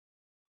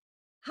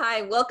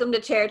Hi, welcome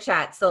to Chair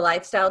Chats, the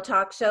lifestyle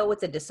talk show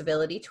with a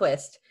disability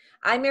twist.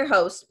 I'm your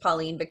host,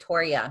 Pauline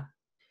Victoria.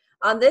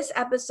 On this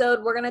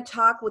episode, we're going to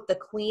talk with the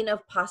queen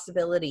of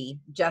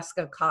possibility,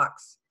 Jessica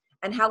Cox,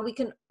 and how we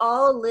can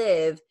all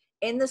live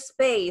in the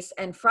space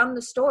and from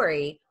the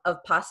story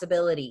of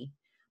possibility.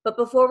 But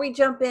before we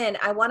jump in,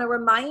 I want to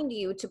remind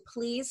you to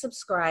please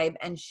subscribe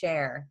and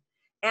share.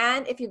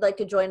 And if you'd like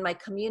to join my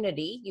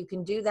community, you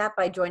can do that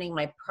by joining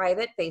my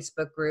private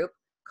Facebook group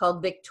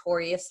called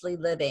Victoriously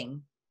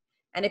Living.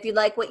 And if you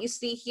like what you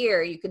see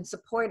here, you can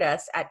support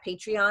us at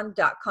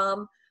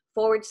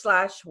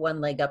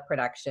patreon.com/One Leg Up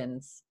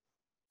Productions.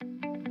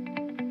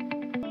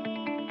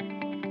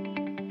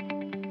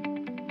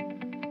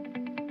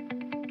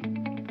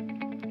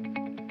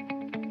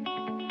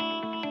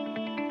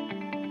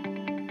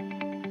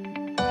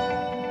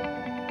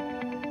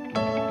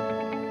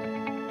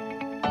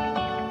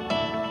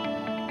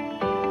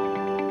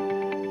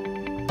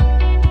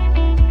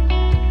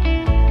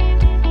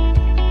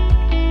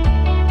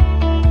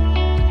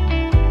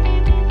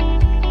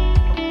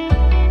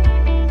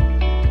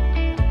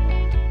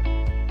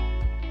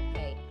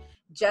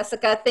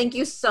 Jessica, thank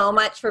you so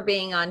much for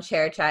being on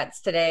Chair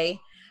Chats today.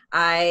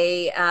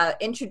 I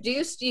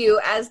introduced you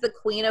as the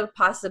Queen of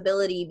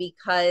Possibility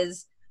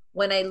because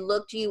when I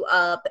looked you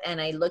up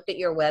and I looked at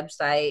your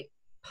website,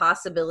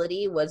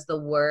 possibility was the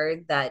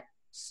word that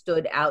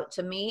stood out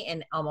to me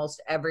in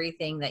almost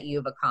everything that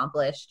you've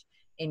accomplished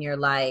in your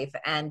life.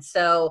 And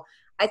so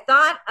I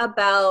thought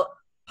about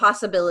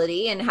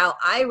possibility and how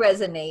I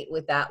resonate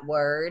with that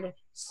word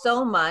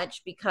so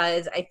much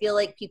because I feel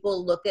like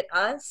people look at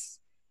us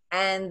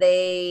and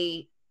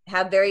they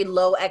have very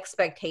low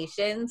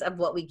expectations of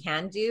what we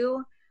can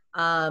do.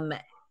 And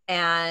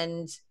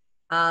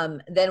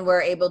then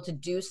we're able to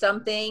do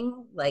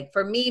something. Like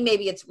for me,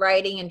 maybe it's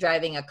riding and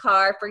driving a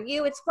car. For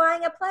you, it's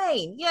flying a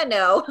plane,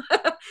 tomato,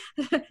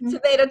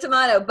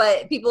 tomato.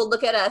 But people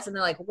look at us and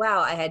they're like, wow,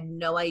 I had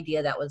no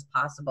idea that was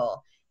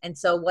possible. And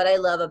so what I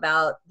love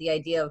about the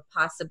idea of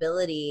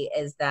possibility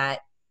is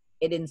that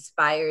it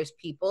inspires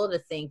people to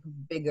think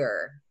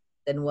bigger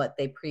than what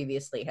they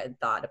previously had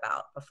thought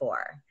about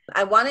before.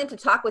 I wanted to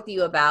talk with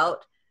you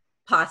about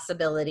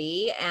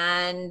possibility,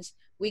 and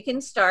we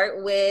can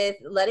start with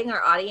letting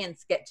our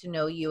audience get to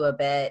know you a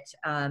bit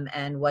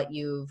and what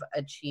you've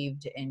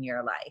achieved in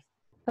your life.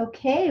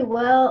 Okay,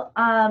 well,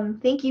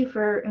 thank you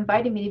for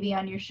inviting me to be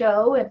on your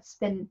show.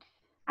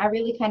 I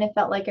really kind of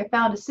felt like I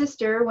found a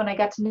sister when I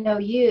got to know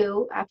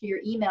you after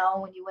your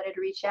email when you wanted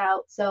to reach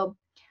out. So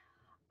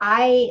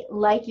I,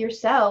 like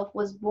yourself,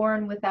 was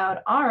born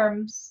without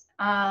arms.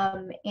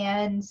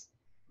 And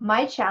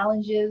my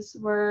challenges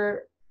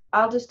were,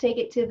 I'll just take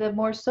it to the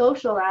more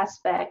social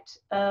aspect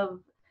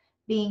of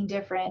being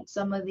different,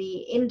 some of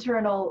the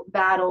internal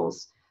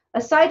battles,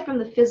 aside from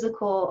the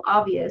physical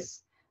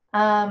obvious.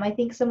 I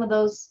think some of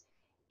those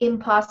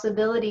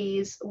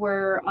impossibilities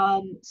were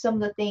some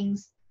of the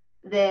things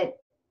that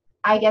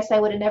I guess I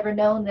would have never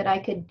known that I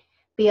could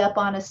be up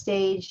on a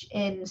stage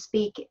and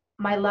speak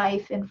my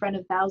life in front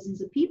of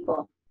thousands of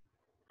people.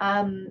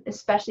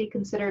 Especially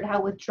considered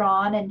how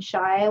withdrawn and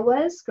shy I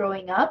was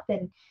growing up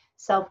and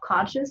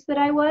self-conscious that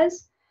I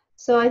was.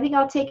 So I think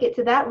I'll take it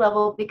to that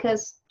level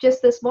because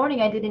just this morning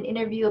I did an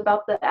interview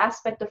about the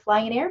aspect of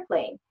flying an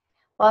airplane.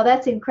 While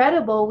that's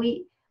incredible,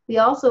 we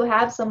also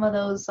have some of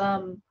those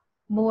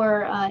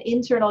more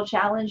internal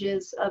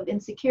challenges of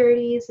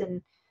insecurities and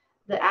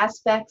the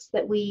aspects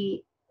that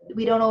we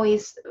don't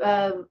always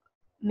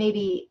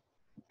maybe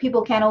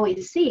people can't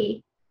always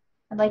see.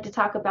 I'd like to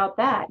talk about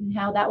that and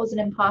how that was an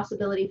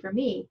impossibility for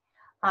me,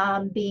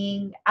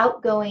 being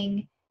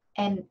outgoing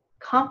and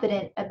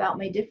confident about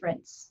my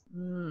difference.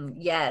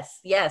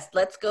 Yes,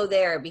 let's go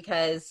there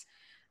because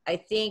I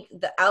think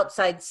the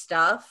outside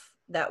stuff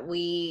that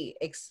we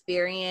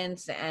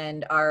experience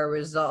and our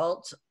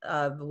result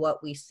of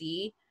what we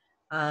see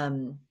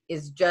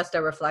is just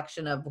a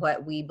reflection of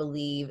what we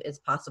believe is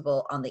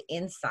possible on the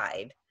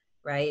inside,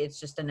 right? It's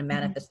just a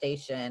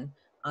manifestation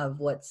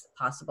of what's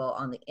possible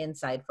on the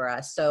inside for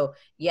us. So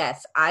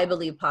yes, I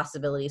believe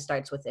possibility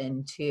starts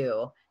within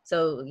too.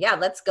 So yeah,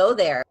 let's go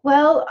there.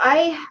 Well,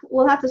 I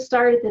will have to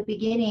start at the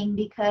beginning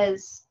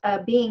because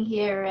being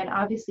here and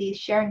obviously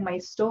sharing my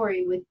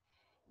story with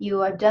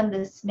you, I've done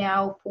this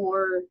now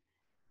for,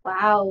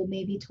 wow,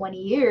 maybe 20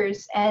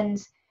 years.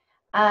 And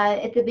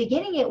at the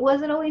beginning, it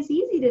wasn't always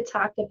easy to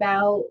talk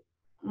about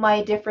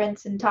my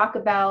difference and talk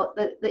about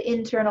the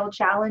internal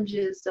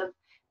challenges of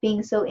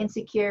being so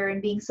insecure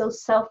and being so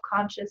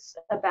self-conscious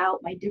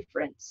about my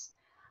difference.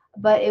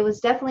 But it was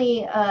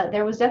definitely,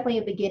 there was definitely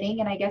a beginning,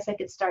 and I guess I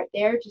could start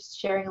there, just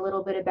sharing a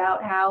little bit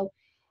about how,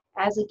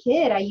 as a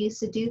kid, I used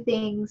to do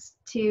things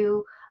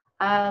to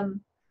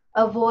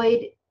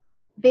avoid,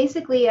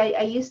 basically,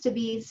 I used to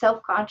be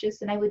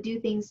self-conscious, and I would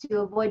do things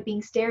to avoid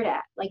being stared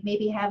at, like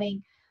maybe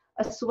having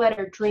a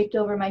sweater draped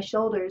over my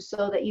shoulders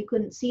so that you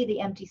couldn't see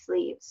the empty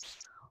sleeves,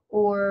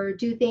 or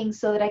do things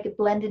so that I could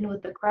blend in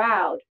with the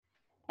crowd.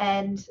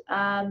 And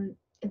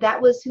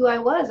that was who I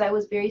was. I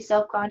was very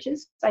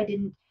self-conscious. I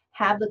didn't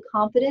have the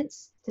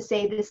confidence to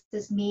say this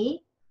is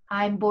me.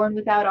 I'm born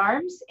without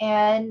arms,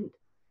 and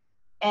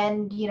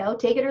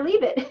take it or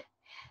leave it.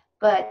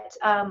 But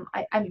I'm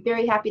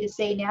very happy to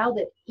say now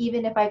that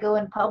even if I go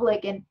in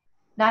public, and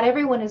not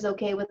everyone is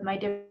okay with my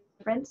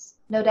difference,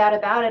 no doubt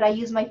about it, I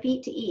use my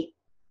feet to eat.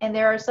 And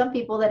there are some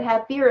people that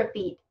have fear of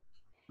feet,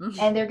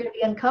 and they're going to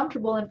be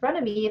uncomfortable in front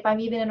of me if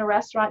I'm even in a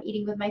restaurant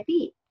eating with my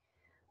feet.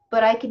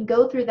 But I can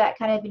go through that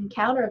kind of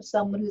encounter of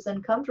someone who's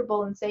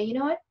uncomfortable and say, you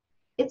know what,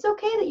 it's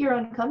okay that you're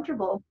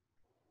uncomfortable.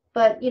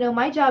 But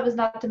my job is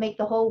not to make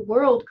the whole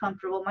world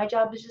comfortable. My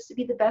job is just to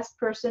be the best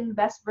person,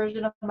 best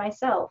version of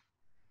myself.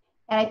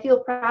 And I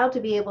feel proud to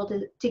be able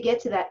to get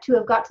to that, to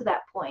have got to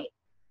that point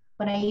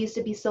when I used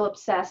to be so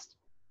obsessed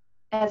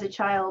as a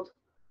child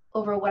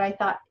over what I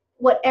thought,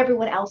 what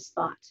everyone else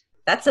thought.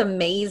 That's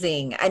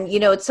amazing. And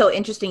it's so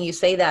interesting you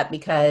say that,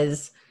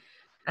 because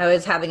I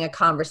was having a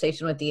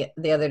conversation with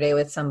the other day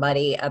with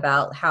somebody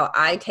about how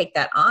I take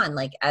that on.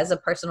 Like, as a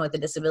person with a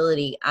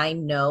disability, I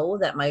know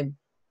that my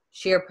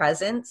sheer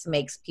presence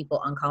makes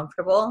people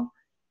uncomfortable,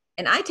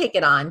 and I take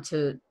it on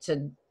to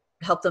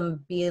help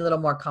them be a little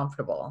more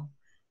comfortable,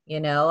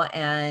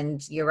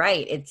 and you're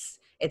right.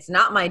 It's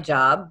not my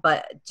job,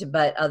 but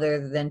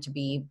other than to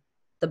be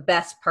the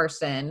best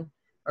person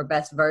or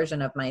best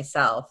version of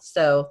myself.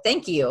 So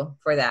thank you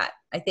for that.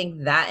 I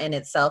think that in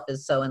itself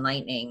is so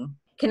enlightening.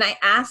 Can I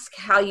ask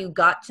how you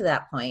got to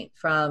that point,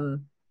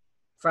 from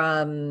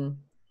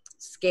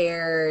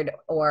scared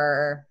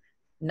or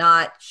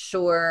not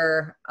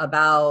sure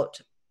about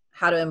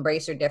how to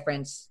embrace your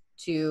difference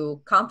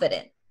to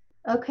confident?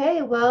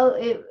 Okay, well,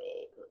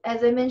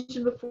 as I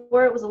mentioned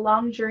before, it was a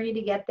long journey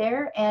to get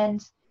there.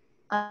 And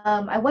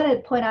I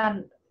wanted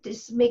to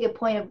just make a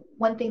point of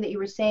one thing that you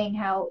were saying,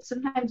 how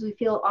sometimes we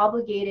feel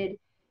obligated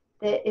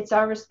that it's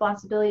our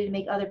responsibility to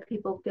make other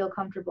people feel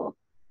comfortable.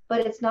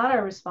 But it's not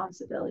our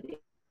responsibility.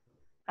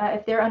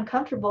 If they're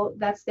uncomfortable,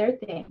 that's their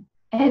thing.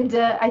 And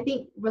I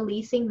think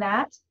releasing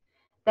that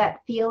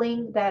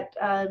feeling, that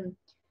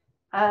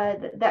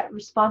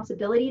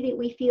responsibility that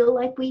we feel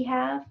like we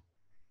have,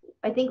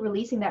 I think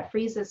releasing that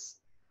frees us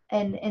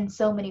in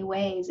so many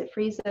ways. It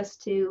frees us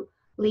to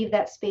leave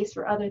that space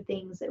for other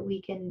things that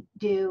we can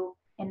do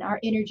and our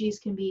energies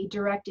can be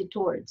directed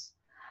towards.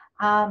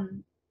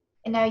 And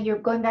now you're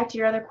going back to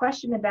your other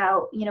question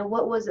about,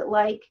 what was it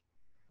like,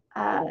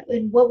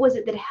 and what was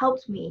it that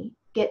helped me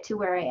get to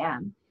where I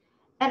am?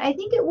 And I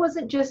think it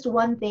wasn't just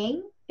one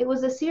thing, it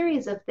was a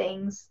series of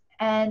things.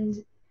 And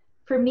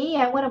for me,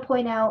 I want to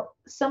point out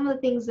some of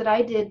the things that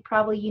I did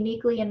probably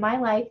uniquely in my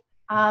life,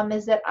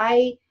 is that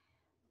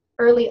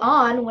early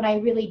on, when I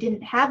really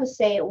didn't have a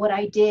say at what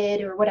I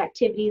did or what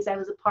activities I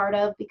was a part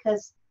of,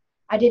 because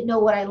I didn't know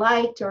what I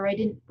liked, or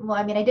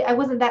I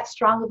wasn't that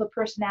strong of a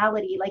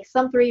personality. Like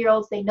some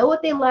 3-year-olds, they know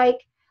what they like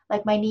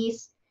my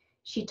niece.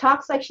 She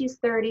talks like she's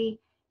 30.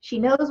 She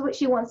knows what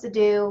she wants to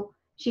do.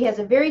 She has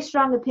a very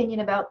strong opinion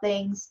about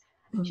things.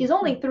 She's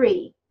only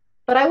 3,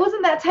 but I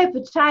wasn't that type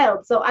of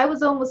child. So I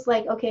was almost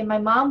like, okay, my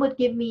mom would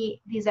give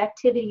me these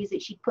activities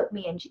that she'd put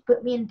me in. She'd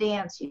put me in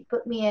dance. She'd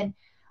put me in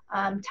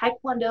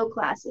Taekwondo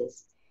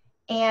classes.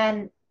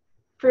 And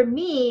for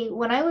me,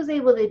 when I was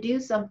able to do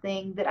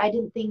something that I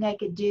didn't think I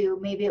could do,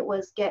 maybe it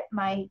was get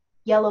my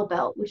yellow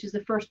belt, which is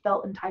the first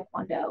belt in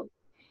Taekwondo,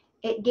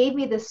 it gave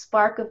me this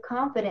spark of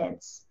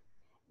confidence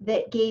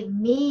that gave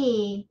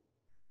me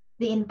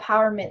the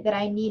empowerment that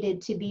I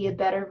needed to be a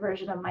better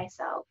version of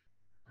myself.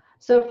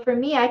 So for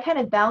me, I kind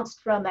of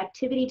bounced from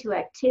activity to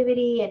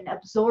activity and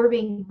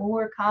absorbing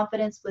more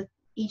confidence with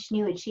each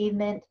new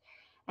achievement.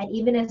 And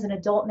even as an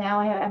adult now,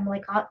 I'm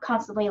like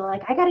constantly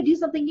like, I got to do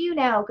something new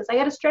now because I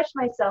got to stretch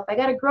myself. I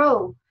got to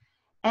grow.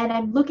 And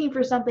I'm looking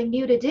for something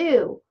new to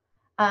do.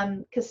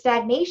 Because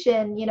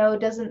stagnation,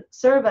 doesn't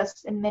serve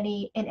us in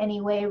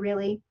any way,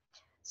 really.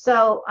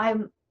 So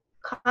I'm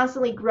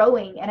constantly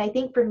growing. And I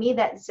think for me,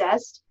 that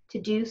zest to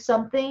do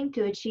something,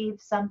 to achieve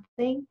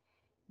something,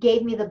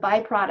 gave me the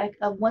byproduct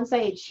of, once I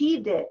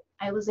achieved it,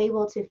 I was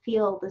able to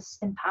feel this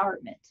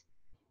empowerment.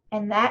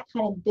 And that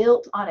kind of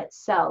built on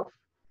itself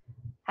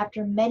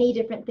after many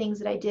different things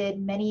that I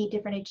did, many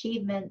different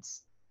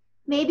achievements,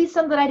 maybe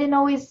some that I didn't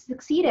always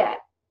succeed at.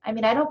 I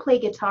mean, I don't play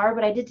guitar,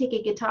 but I did take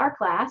a guitar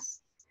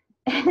class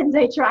and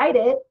I tried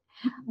it.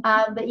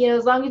 But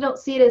as long as you don't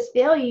see it as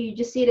failure, you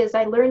just see it as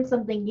I learned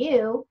something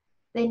new,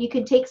 then you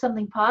can take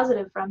something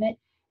positive from it.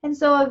 And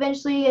so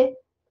eventually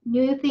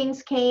new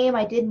things came,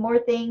 I did more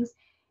things.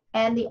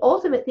 And the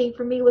ultimate thing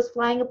for me was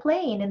flying a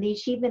plane, and the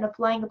achievement of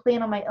flying a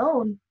plane on my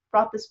own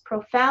brought this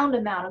profound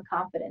amount of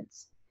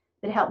confidence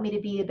that helped me to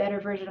be a better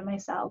version of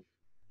myself.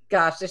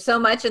 Gosh, there's so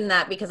much in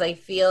that, because I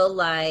feel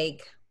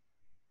like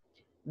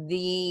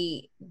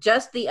the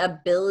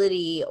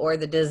ability or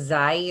the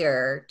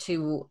desire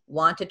to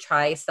want to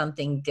try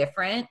something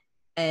different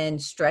and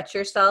stretch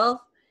yourself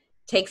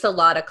takes a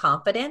lot of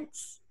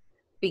confidence,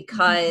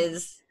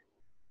 because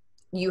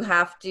you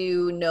have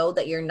to know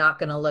that you're not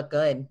going to look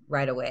good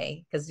right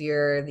away because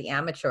you're the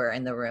amateur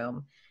in the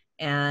room.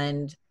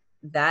 And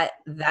that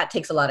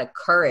takes a lot of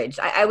courage.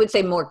 I would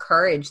say more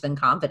courage than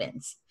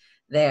confidence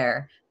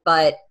there.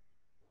 But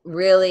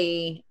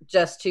really,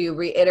 just to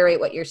reiterate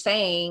what you're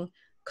saying,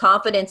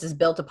 confidence is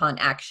built upon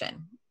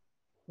action,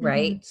 Mm-hmm.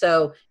 right?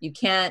 So you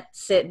can't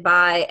sit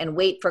by and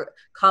wait for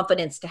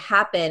confidence to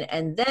happen.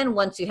 And then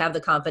once you have the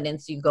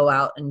confidence, you go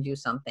out and do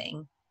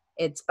something.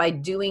 It's by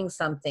doing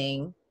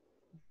something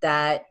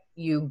that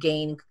you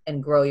gain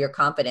and grow your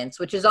confidence,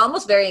 which is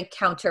almost very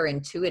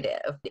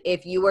counterintuitive.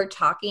 If you were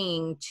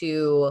talking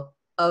to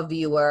a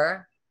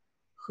viewer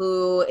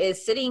who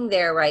is sitting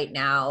there right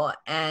now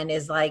and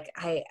is like,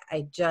 I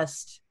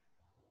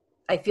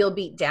feel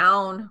beat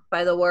down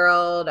by the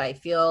world. I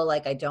feel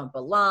like I don't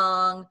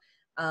belong.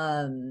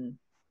 Um,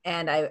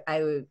 and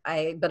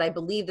but I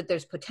believe that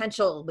there's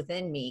potential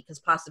within me, because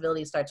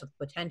possibility starts with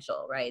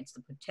potential, right? It's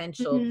the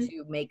potential Mm-hmm.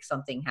 to make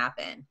something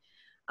happen.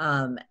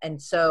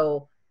 And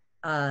so,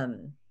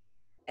 and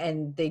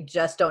they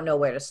just don't know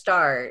where to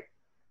start.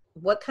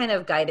 What kind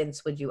of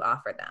guidance would you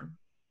offer them?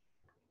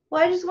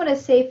 Well, I just want to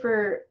say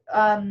for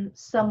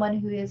someone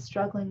who is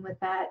struggling with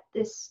that,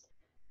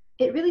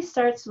 it really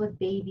starts with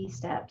baby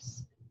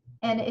steps.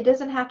 And it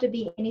doesn't have to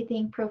be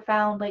anything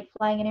profound like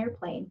flying an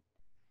airplane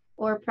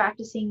or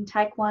practicing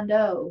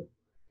taekwondo.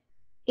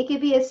 It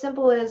could be as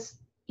simple as,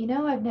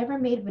 I've never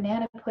made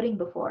banana pudding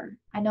before.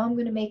 I know I'm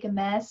going to make a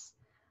mess,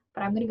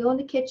 but I'm going to go in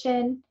the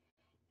kitchen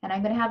and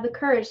I'm going to have the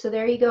courage. So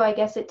there you go. I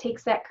guess it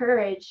takes that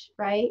courage,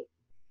 right?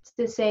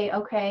 To say,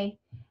 okay,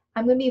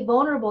 I'm going to be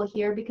vulnerable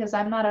here because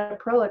I'm not a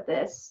pro at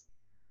this,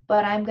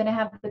 but I'm going to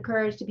have the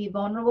courage to be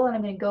vulnerable, and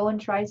I'm going to go and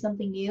try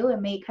something new.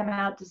 It may come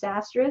out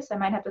disastrous. I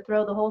might have to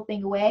throw the whole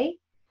thing away,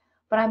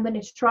 but I'm going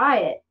to try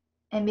it.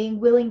 And being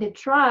willing to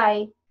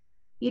try,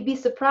 you'd be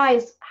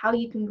surprised how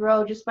you can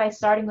grow just by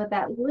starting with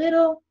that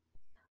little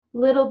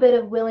bit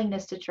of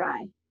willingness to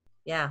try.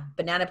 Yeah,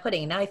 banana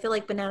pudding. Now I feel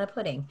like banana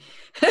pudding.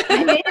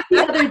 I made it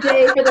the other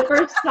day for the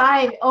first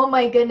time. Oh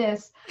my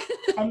goodness.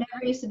 I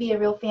never used to be a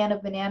real fan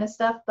of banana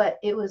stuff, but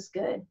it was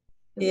good.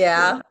 It was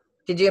Yeah. good.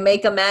 Did you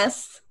make a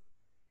mess?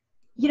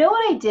 You know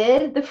what I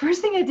did? The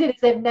first thing I did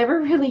is I've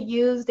never really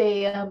used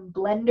a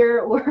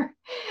blender or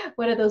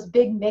one of those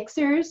big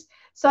mixers.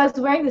 So I was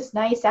wearing this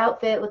nice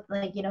outfit with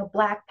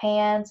black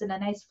pants and a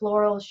nice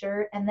floral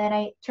shirt. And then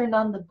I turned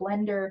on the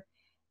blender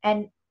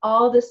and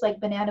all this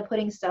like banana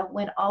pudding stuff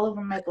went all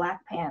over my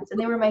black pants. And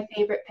they were my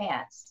favorite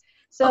pants.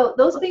 So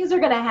those things are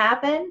going to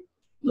happen.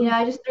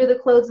 I just threw the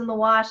clothes in the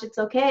wash. It's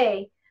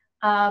okay.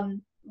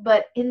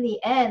 But in the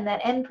end,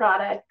 that end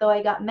product, though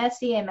I got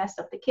messy, I messed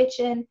up the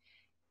kitchen,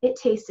 it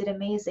tasted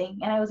amazing,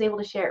 and I was able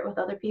to share it with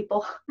other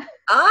people.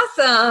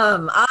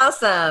 Awesome.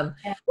 Awesome.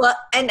 Yeah. Well,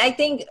 and I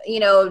think,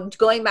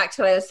 going back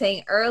to what I was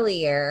saying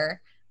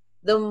earlier,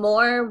 the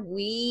more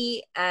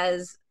we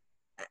as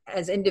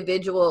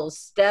individuals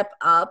step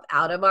up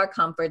out of our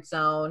comfort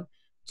zone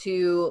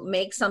to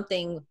make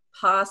something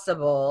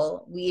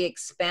possible, we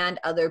expand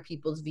other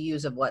people's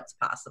views of what's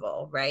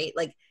possible, right?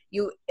 Like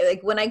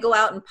when I go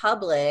out in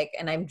public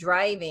and I'm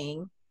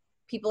driving,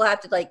 people have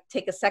to like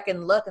take a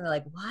second look and they're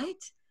like, what?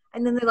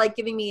 And then they're like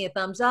giving me a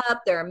thumbs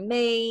up, they're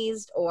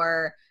amazed.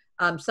 Or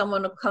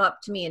someone will come up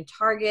to me in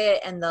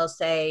Target and they'll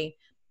say,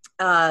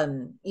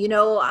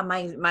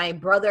 my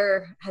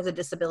brother has a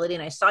disability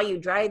and I saw you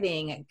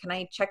driving. Can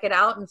I check it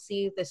out and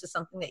see if this is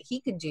something that he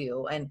could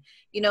do? And,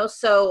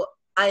 so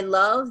I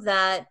love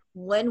that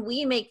when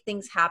we make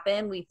things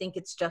happen, we think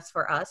it's just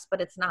for us,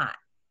 but it's not.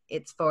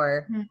 It's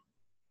for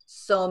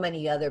so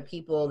many other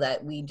people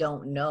that we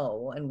don't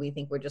know, and we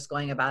think we're just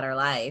going about our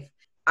life.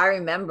 I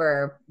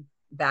remember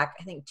back,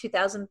 I think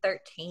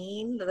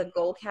 2013, the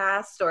Gold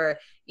Cast, or,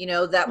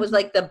 that was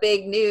like the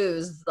big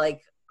news,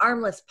 like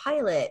armless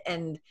pilot.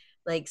 And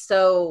like,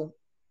 so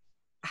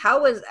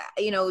how was,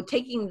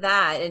 taking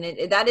that,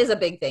 and that is a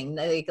big thing.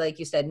 Like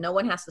you said, no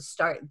one has to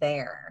start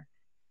there,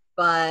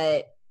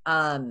 but,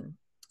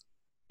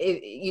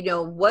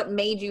 what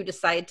made you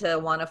decide to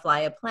want to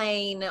fly a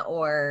plane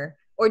or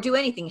do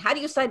anything? How do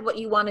you decide what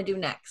you want to do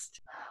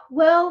next?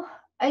 Well,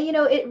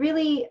 it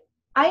really,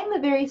 I am a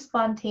very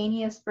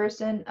spontaneous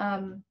person.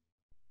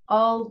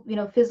 All,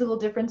 physical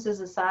differences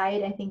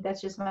aside, I think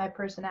that's just my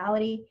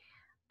personality.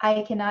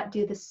 I cannot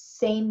do the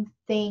same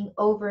thing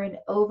over and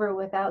over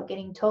without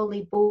getting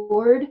totally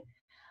bored.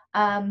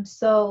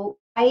 So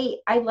I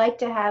like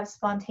to have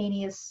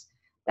spontaneous,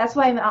 that's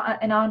why I'm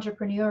an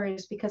entrepreneur,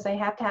 is because I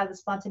have to have the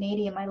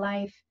spontaneity in my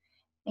life,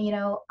 you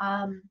know.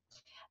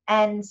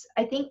 And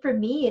I think for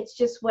me, it's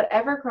just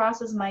whatever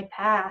crosses my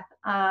path,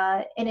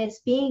 and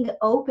it's being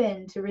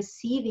open to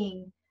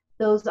receiving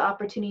those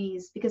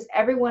opportunities, because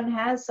everyone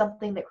has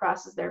something that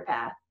crosses their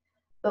path.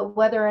 But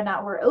whether or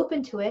not we're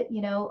open to it,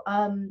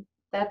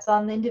 that's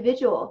on the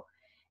individual.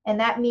 And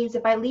that means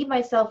if I leave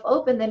myself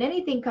open, then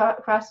anything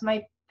cross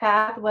my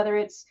path, whether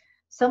it's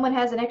someone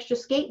has an extra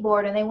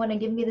skateboard and they want to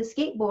give me the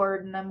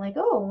skateboard, and I'm like,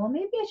 oh, well,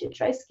 maybe I should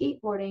try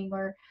skateboarding,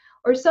 or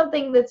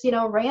something that's,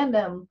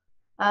 random.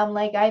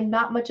 Like I'm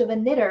not much of a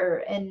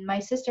knitter, and my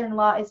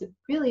sister-in-law is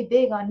really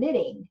big on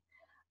knitting.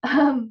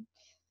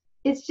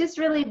 It's just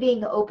really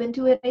being open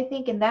to it, I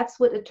think, and that's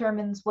what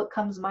determines what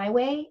comes my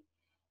way.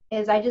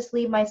 Is I just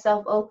leave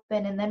myself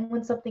open, and then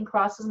when something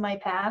crosses my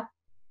path,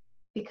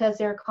 because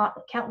there are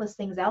countless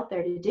things out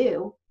there to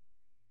do.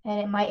 And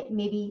it might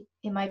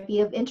be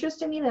of interest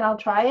to me, then I'll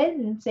try it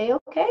and say,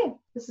 okay,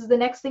 this is the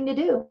next thing to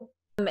do.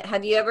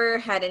 Have you ever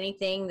had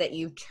anything that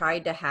you've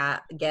tried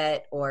to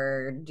get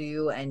or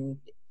do and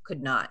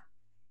could not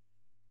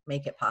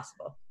make it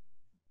possible?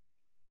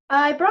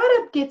 I brought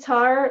up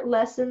guitar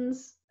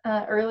lessons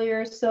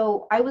earlier.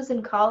 So I was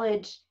in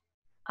college,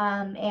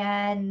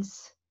 and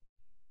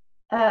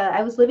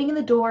I was living in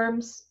the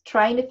dorms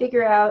trying to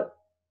figure out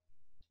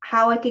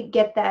how I could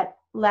get that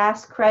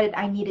last credit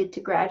I needed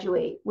to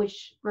graduate,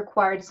 which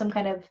required some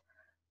kind of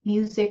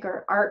music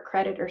or art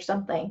credit or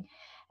something.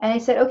 And I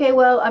said, okay,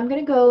 well, I'm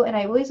gonna go. And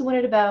I always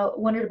wondered about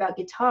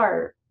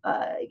guitar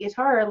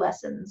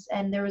lessons,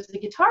 and there was a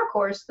guitar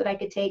course that I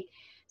could take.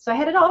 So I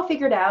had it all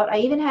figured out. I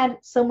even had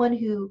someone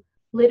who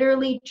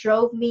literally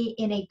drove me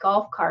in a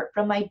golf cart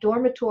from my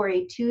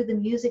dormitory to the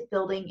music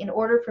building in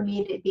order for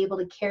me to be able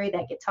to carry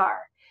that guitar,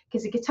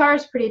 because the guitar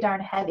is pretty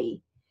darn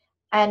heavy.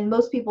 And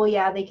most people,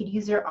 yeah, they could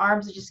use their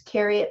arms to just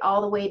carry it all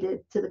the way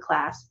to the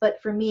class.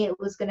 But for me, it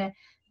was going to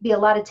be a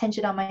lot of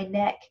tension on my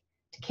neck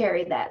to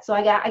carry that. So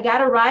I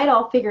got a ride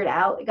all figured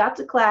out. I got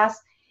to class,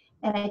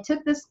 and I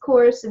took this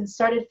course and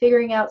started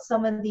figuring out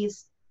some of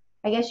these,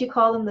 I guess you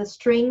call them the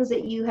strings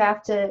that you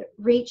have to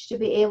reach to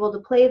be able to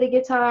play the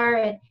guitar.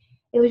 And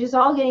it was just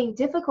all getting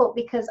difficult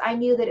because I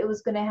knew that it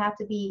was going to have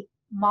to be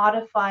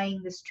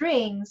modifying the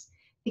strings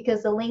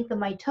because the length of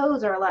my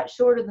toes are a lot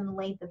shorter than the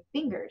length of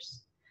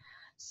fingers.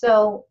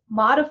 So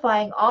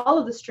modifying all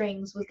of the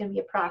strings was going to be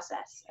a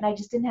process. And I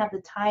just didn't have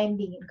the time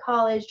being in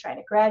college, trying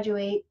to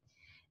graduate.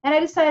 And I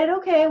decided,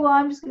 okay, well,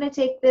 I'm just going to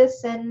take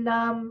this, and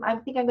I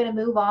think I'm going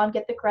to move on,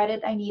 get the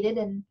credit I needed,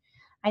 and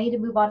I need to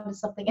move on to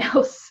something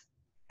else.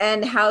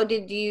 And how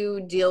did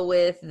you deal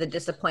with the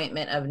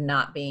disappointment of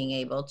not being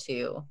able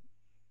to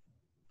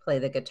play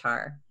the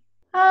guitar?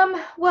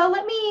 Well,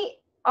 let me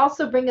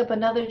also bring up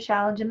another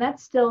challenge, and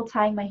that's still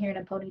tying my hair in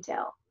a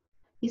ponytail.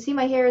 You see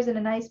my hair is in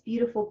a nice,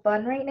 beautiful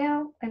bun right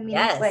now. I mean,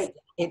 Yes, it's like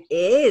it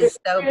is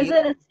so there beautiful.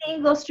 isn't a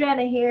single strand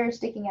of hair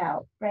sticking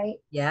out, right?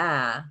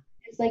 Yeah,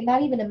 It's like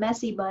not even a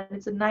messy bun.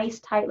 It's a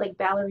nice, tight, like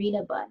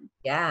ballerina bun.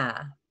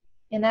 yeah.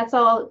 And that's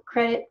all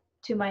credit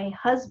to my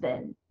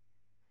husband.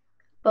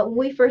 But when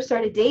we first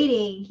started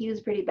dating, he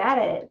was pretty bad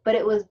at it, but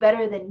it was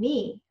better than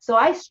me. So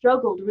I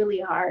struggled really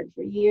hard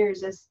for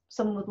years as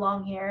someone with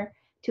long hair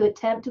to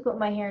attempt to put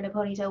my hair in a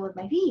ponytail with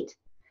my feet.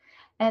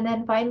 And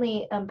then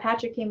finally,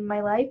 Patrick came in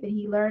my life, and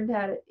he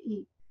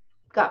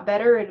got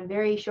better in a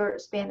very short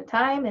span of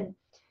time. And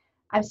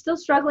I'm still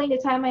struggling to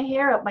tie my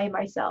hair up by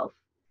myself.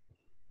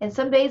 And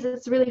some days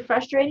it's really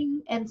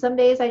frustrating. And some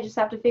days I just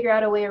have to figure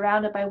out a way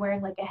around it by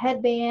wearing like a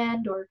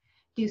headband or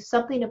do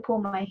something to pull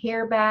my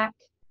hair back.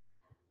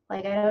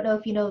 Like, I don't know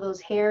if you know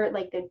those hair,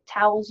 like the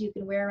towels you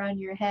can wear around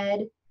your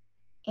head.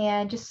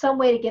 And just some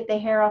way to get the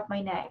hair off my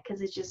neck,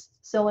 because it's just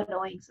so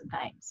annoying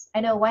sometimes.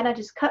 I know, why not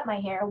just cut my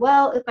hair?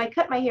 Well, if I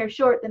cut my hair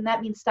short, then that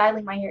means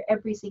styling my hair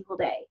every single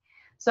day.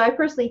 So I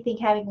personally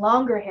think having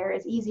longer hair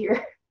is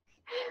easier.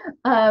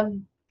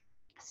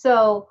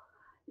 So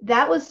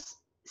that was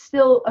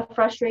still a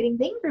frustrating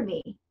thing for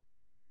me.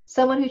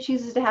 Someone who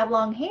chooses to have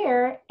long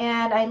hair,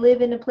 and I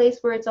live in a place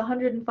where it's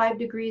 105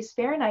 degrees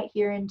Fahrenheit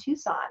here in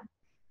Tucson.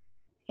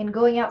 And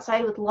going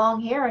outside with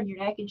long hair on your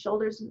neck and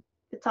shoulders,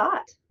 it's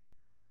hot.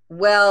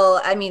 Well,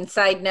 I mean,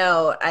 side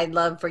note, I'd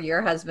love for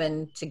your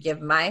husband to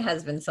give my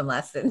husband some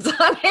lessons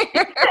on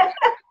hair.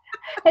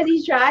 Has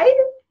he tried?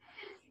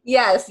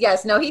 Yes,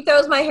 yes. No, he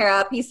throws my hair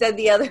up. He said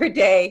the other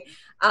day,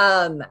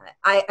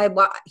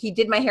 he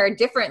did my hair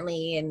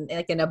differently and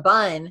like in a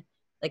bun,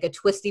 like a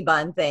twisty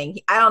bun thing.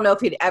 I don't know if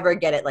he'd ever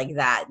get it like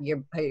that.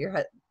 Your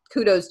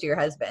kudos to your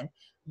husband.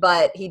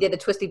 But he did a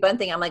twisty bun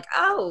thing. I'm like,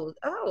 oh,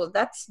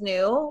 that's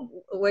new.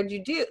 What'd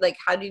you do? Like,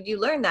 how did you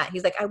learn that?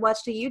 He's like, I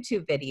watched a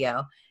YouTube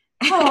video.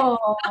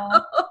 Oh,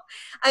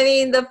 I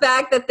mean, the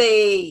fact that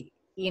they,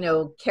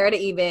 care to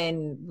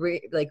even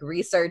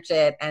research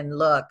it and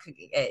look,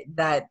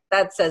 that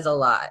says a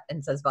lot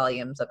and says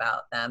volumes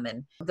about them.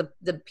 And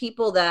the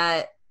people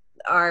that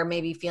are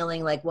maybe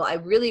feeling like, well, I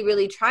really,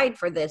 really tried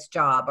for this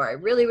job, or I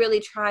really, really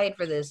tried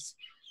for this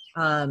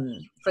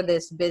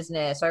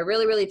business, or I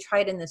really, really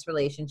tried in this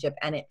relationship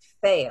and it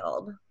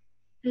failed.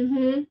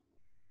 Mm-hmm.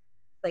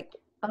 Like,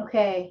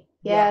 Okay.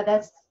 Yeah,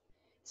 that's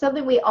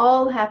something we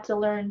all have to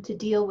learn to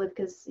deal with,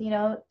 because,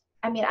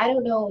 I mean, I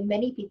don't know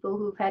many people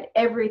who've had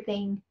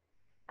everything.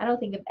 I don't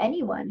think of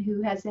anyone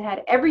who has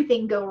had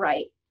everything go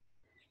right.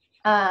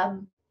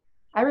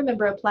 I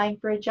remember applying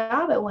for a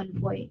job at one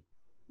point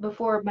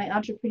before my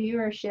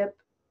entrepreneurship.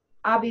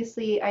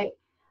 Obviously, I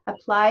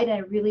applied and I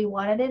really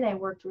wanted it, and I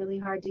worked really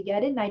hard to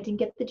get it, and I didn't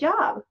get the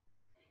job.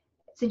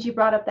 Since you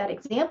brought up that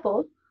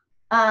example,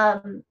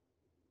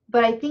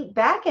 but I think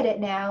back at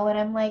it now and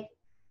I'm like,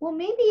 well,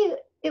 maybe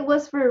it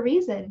was for a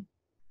reason,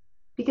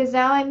 because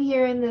now I'm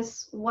here in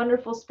this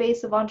wonderful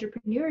space of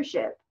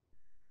entrepreneurship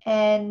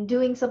and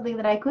doing something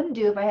that I couldn't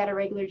do if I had a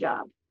regular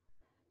job.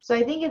 So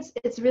I think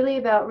it's really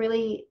about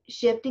really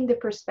shifting the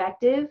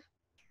perspective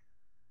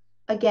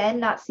again,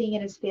 not seeing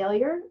it as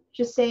failure,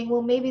 just saying,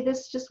 well, maybe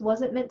this just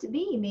wasn't meant to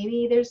be.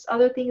 Maybe there's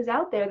other things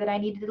out there that I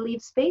needed to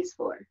leave space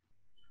for.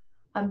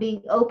 I'm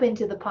being open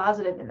to the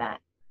positive in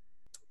that.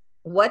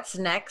 What's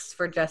next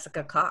for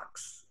Jessica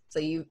Cox? So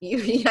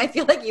I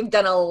feel like you've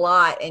done a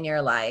lot in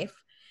your life,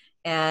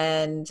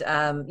 and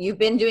you've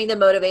been doing the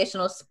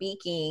motivational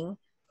speaking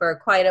for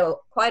quite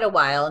a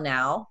while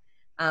now.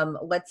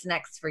 What's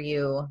next for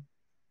you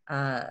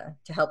to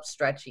help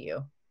stretch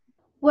you?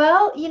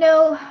 Well,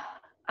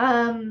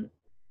 um,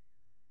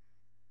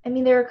 I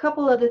mean, there are a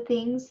couple other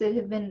things that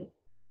have been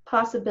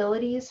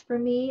possibilities for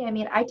me. I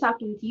mean, I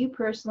talked with you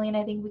personally, and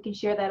I think we can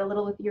share that a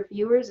little with your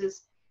viewers.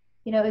 Is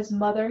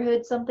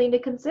motherhood something to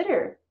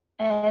consider?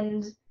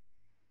 And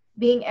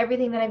being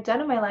everything that I've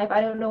done in my life,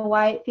 I don't know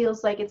why it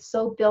feels like it's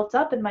so built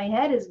up in my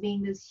head as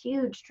being this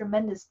huge,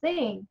 tremendous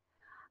thing.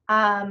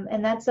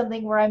 And that's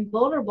something where I'm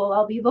vulnerable.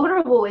 I'll be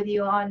vulnerable with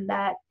you on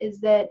that, is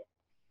that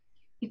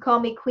you call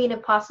me queen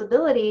of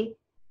possibility.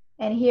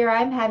 And here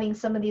I'm having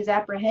some of these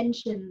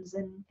apprehensions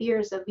and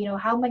fears of,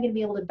 how am I going to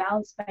be able to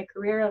balance my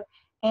career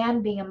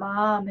and being a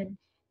mom, and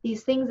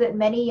these things that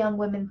many young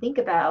women think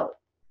about.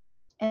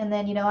 And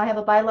then, I have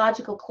a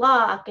biological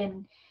clock,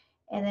 and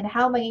then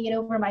how am I going to get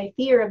over my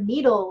fear of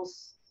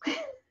needles?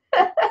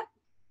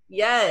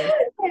 Yes.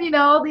 And,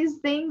 all these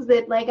things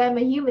that, like, I'm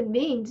a human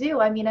being too.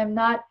 I mean, I'm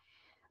not,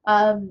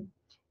 I'm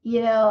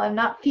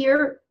not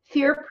fear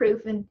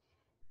proof.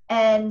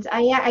 And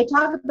I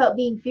talk about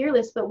being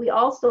fearless, but we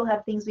all still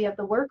have things we have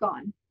to work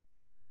on.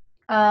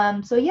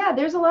 So yeah,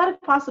 there's a lot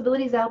of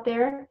possibilities out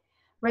there.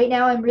 Right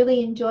now, I'm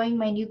really enjoying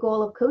my new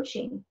goal of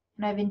coaching,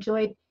 and I've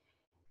enjoyed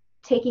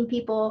taking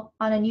people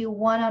on a new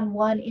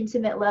one-on-one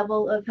intimate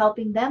level of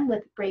helping them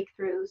with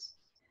breakthroughs,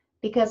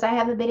 because I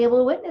haven't been able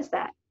to witness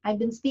that. I've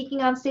been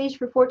speaking on stage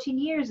for 14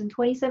 years in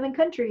 27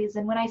 countries,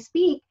 and when I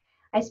speak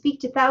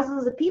to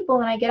thousands of people,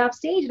 and I get off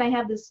stage and I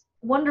have this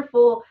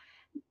wonderful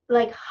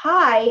like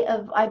high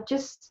of I've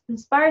just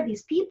inspired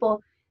these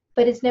people,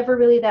 but it's never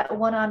really that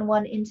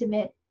one-on-one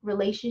intimate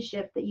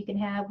relationship that you can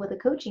have with a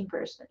coaching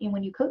person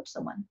when you coach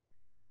someone.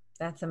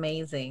 That's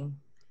amazing.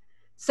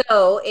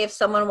 So if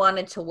someone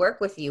wanted to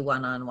work with you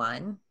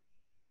one-on-one,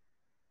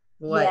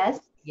 Yes.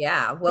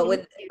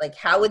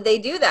 how would they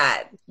do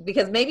that?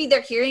 Because maybe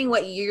they're hearing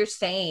what you're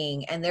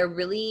saying and they're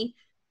really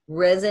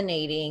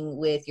resonating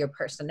with your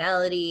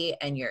personality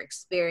and your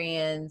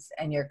experience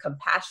and your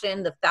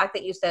compassion. The fact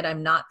that you said,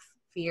 I'm not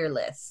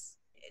fearless.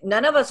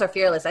 None of us are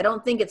fearless. I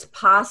don't think it's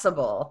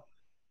possible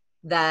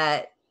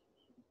that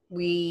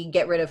we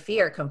get rid of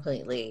fear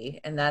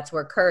completely. And that's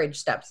where courage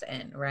steps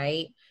in,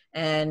 right?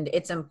 And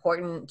it's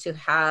important to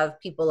have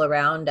people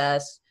around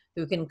us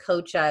who can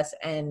coach us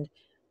and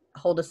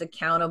hold us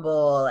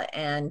accountable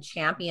and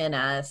champion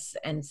us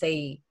and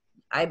say,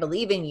 I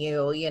believe in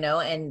you,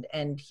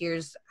 and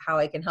here's how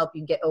I can help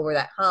you get over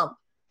that hump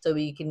so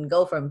we can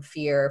go from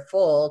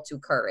fearful to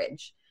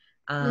courage.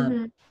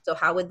 So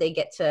how would they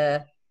get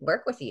to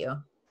work with you?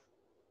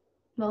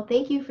 Well,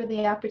 thank you for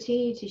the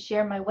opportunity to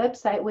share my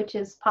website, which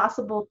is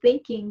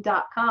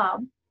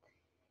possiblethinking.com.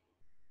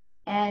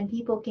 And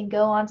people can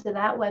go onto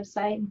that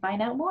website and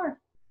find out more.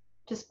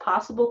 Just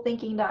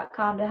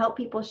possiblethinking.com to help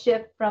people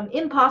shift from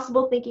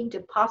impossible thinking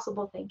to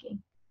possible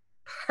thinking.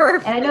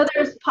 Perfect. And I know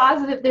there's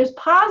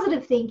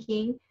positive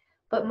thinking,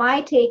 but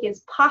my take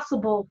is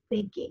possible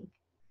thinking.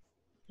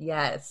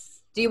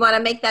 Yes. Do you want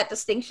to make that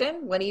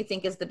distinction? What do you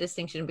think is the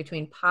distinction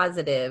between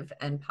positive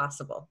and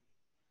possible?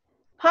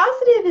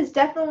 Positive is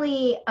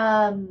definitely,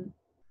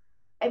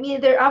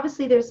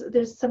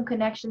 there's some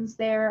connections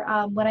there.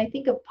 When I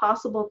think of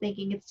possible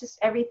thinking, it's just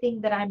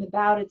everything that I'm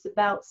about. It's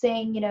about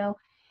saying,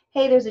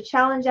 hey, there's a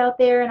challenge out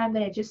there, and I'm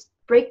going to just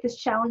break this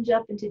challenge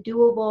up into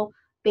doable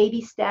baby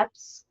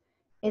steps.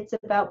 It's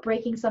about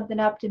breaking something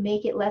up to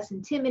make it less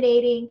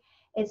intimidating.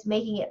 It's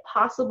making it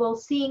possible,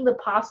 seeing the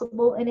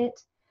possible in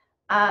it.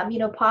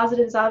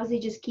 Positive is obviously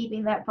just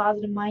keeping that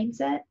positive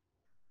mindset.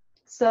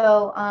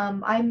 So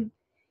I'm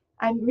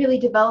really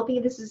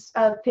developing. This is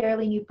a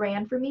fairly new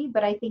brand for me,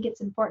 but I think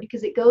it's important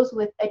because it goes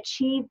with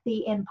achieve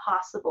the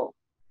impossible.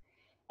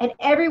 And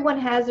everyone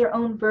has their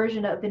own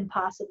version of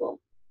impossible.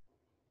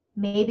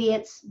 Maybe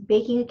it's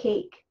baking a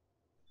cake.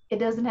 It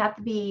doesn't have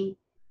to be,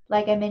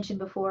 like I mentioned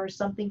before,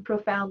 something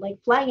profound like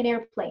flying an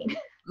airplane.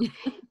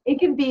 It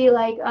can be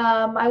like,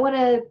 I want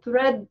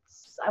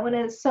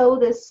to sew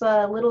this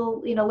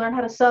little, learn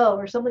how to sew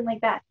or something like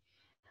that.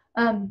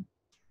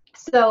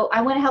 So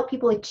I want to help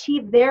people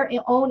achieve their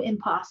own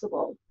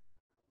impossible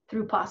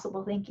through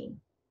possible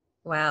thinking.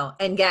 Wow.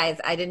 And guys,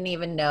 I didn't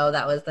even know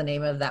that was the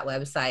name of that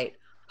website,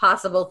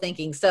 Possible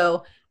Thinking.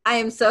 So I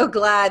am so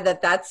glad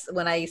that that's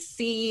when I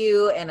see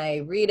you and I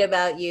read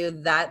about you,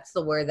 that's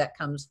the word that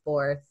comes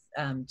forth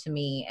to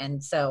me.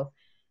 And so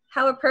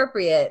how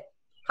appropriate,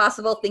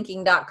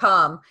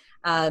 possiblethinking.com.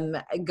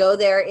 Go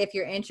there if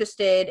you're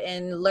interested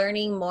in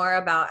learning more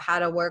about how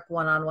to work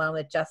one-on-one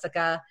with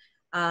Jessica.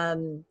 Are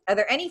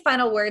there any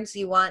final words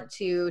you want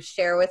to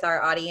share with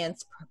our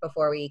audience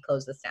before we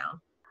close this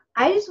down?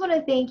 I just want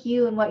to thank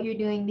you and what you're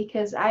doing,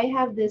 because I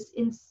have this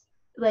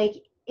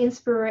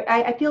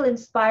I feel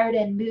inspired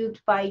and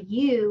moved by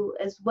you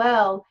as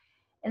well,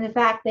 and the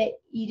fact that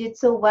you did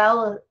so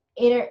well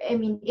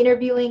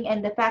interviewing,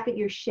 and the fact that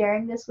you're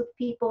sharing this with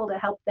people to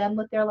help them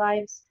with their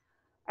lives.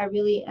 I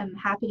really am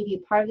happy to be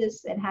a part of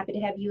this and happy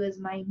to have you as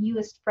my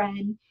newest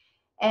friend.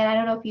 And I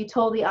don't know if you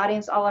told the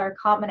audience all our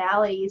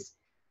commonalities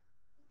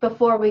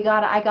before I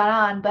got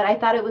on, but I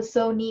thought it was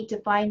so neat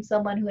to find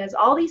someone who has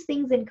all these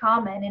things in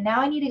common. And now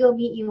I need to go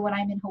meet you when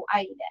I'm in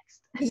Hawaii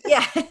next.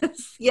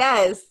 Yes,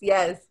 yes,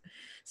 yes.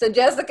 So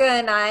Jessica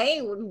and I,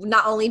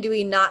 not only do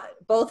we not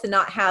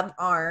have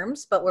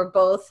arms, but we're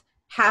both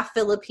half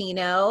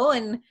Filipino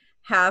and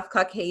half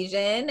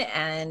Caucasian.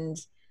 And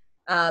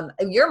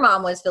your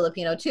mom was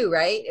Filipino too,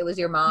 right? It was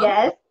your mom?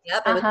 Yes.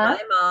 Yep, it was Uh-huh.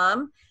 my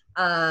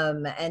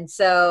mom.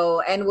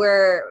 And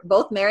we're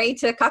both married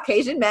to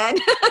Caucasian men.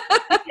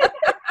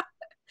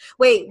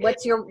 Wait,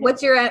 what's your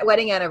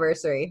wedding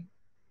anniversary?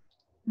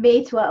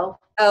 May 12th.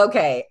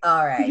 Okay,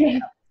 all right. Okay.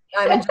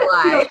 I'm in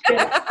July.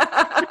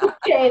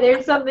 Okay,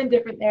 there's something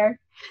different there.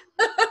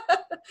 So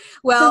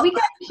Well, we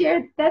got to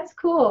share. That's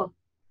cool.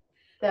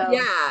 So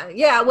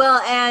yeah.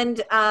 Well,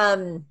 and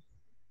I'm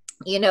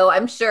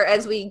sure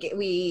as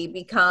we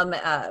become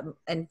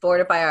and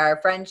fortify our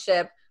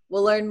friendship,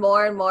 we'll learn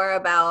more and more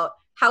about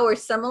how we're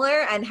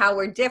similar and how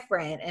we're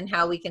different and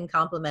how we can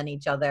complement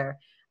each other.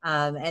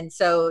 And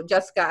so,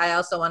 Jessica, I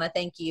also want to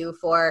thank you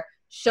for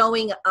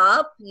showing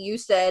up. You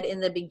said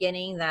in the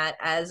beginning that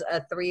as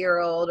a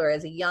 3-year-old or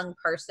as a young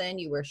person,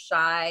 you were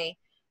shy,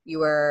 you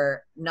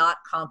were not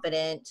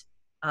confident,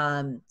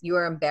 you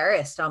were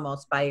embarrassed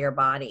almost by your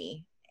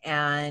body.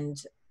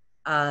 And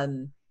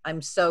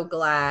I'm so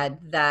glad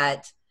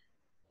that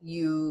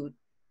you,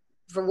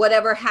 for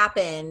whatever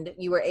happened,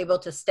 you were able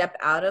to step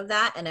out of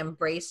that and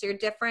embrace your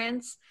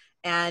difference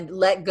and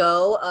let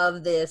go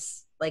of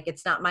this, like,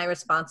 it's not my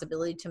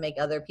responsibility to make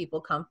other people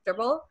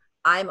comfortable.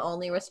 I'm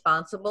only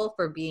responsible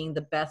for being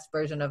the best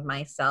version of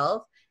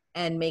myself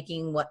and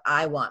making what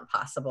I want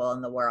possible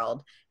in the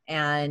world.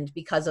 And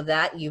because of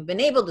that, you've been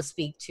able to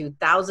speak to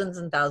thousands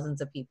and thousands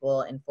of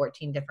people in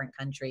 14 different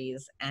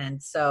countries. And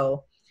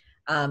so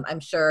I'm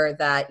sure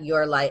that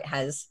your light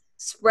has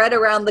spread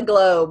around the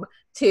globe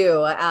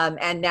too.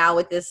 And now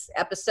with this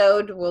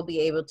episode, we'll be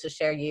able to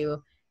share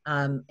you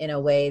in a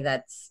way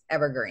that's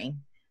evergreen.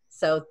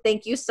 So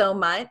thank you so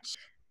much.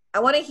 I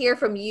want to hear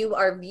from you,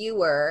 our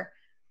viewer.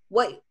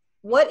 What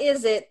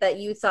is it that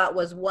you thought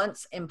was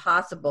once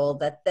impossible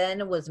that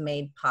then was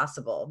made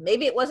possible?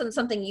 Maybe it wasn't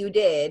something you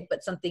did,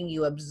 but something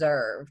you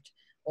observed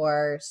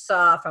or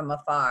saw from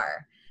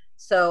afar.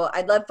 So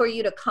I'd love for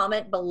you to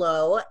comment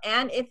below.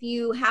 And if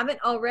you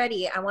haven't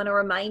already, I want to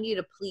remind you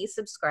to please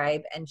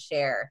subscribe and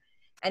share.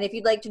 And if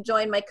you'd like to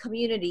join my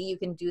community, you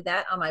can do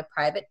that on my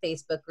private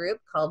Facebook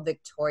group called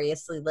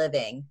Victoriously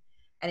Living.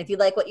 And if you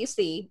like what you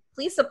see,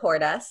 please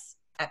support us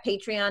at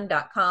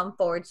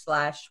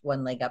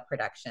patreon.com/One Leg Up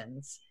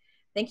Productions.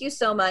 Thank you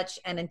so much.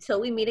 And until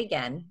we meet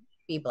again,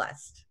 be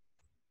blessed.